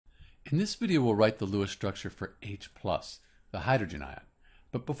In this video, we'll write the Lewis structure for H+, the hydrogen ion.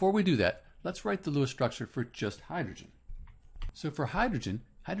 But before we do that, let's write the Lewis structure for just hydrogen. So for hydrogen,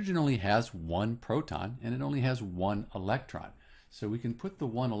 hydrogen only has one proton and it only has one electron. So we can put the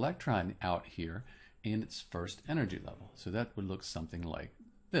one electron out here in its first energy level. So that would look something like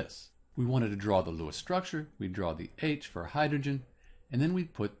this. We wanted to draw the Lewis structure, we'd draw the H for hydrogen, and then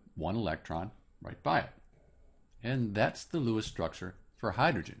we'd put one electron right by it. And that's the Lewis structure for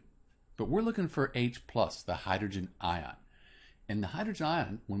hydrogen. But we're looking for H+, the hydrogen ion. And the hydrogen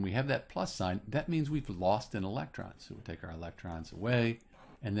ion, when we have that plus sign, that means we've lost an electron. So we'll take our electrons away,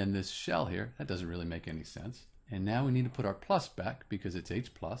 and then this shell here, that doesn't really make any sense. And now we need to put our plus back because it's H+,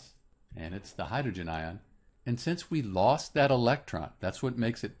 and it's the hydrogen ion. And since we lost that electron, that's what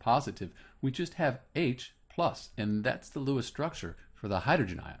makes it positive, we just have H+, and that's the Lewis structure for the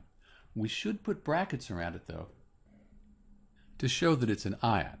hydrogen ion. We should put brackets around it, though, to show that it's an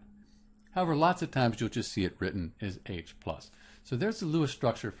ion. However, lots of times you'll just see it written as H+. So there's the Lewis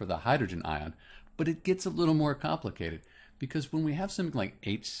structure for the hydrogen ion, but it gets a little more complicated because when we have something like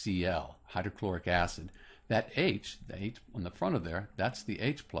HCl, hydrochloric acid, that H, the H on the front of there, that's the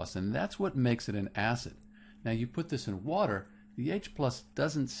H+, and that's what makes it an acid. Now you put this in water, the H+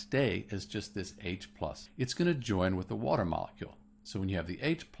 doesn't stay as just this H+. It's going to join with the water molecule. So when you have the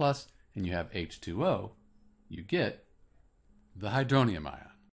H+ and you have H2O, you get the hydronium ion.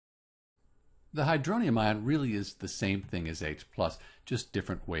 The hydronium ion really is the same thing as H+, just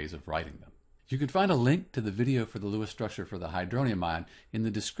different ways of writing them. You can find a link to the video for the Lewis structure for the hydronium ion in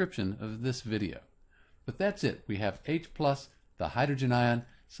the description of this video. But that's it. We have H+, the hydrogen ion,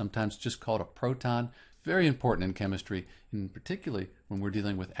 sometimes just called a proton, very important in chemistry, and particularly when we're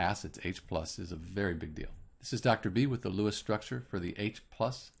dealing with acids, H+ is a very big deal. This is Dr. B with the Lewis structure for the H+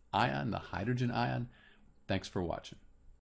 ion, the hydrogen ion. Thanks for watching.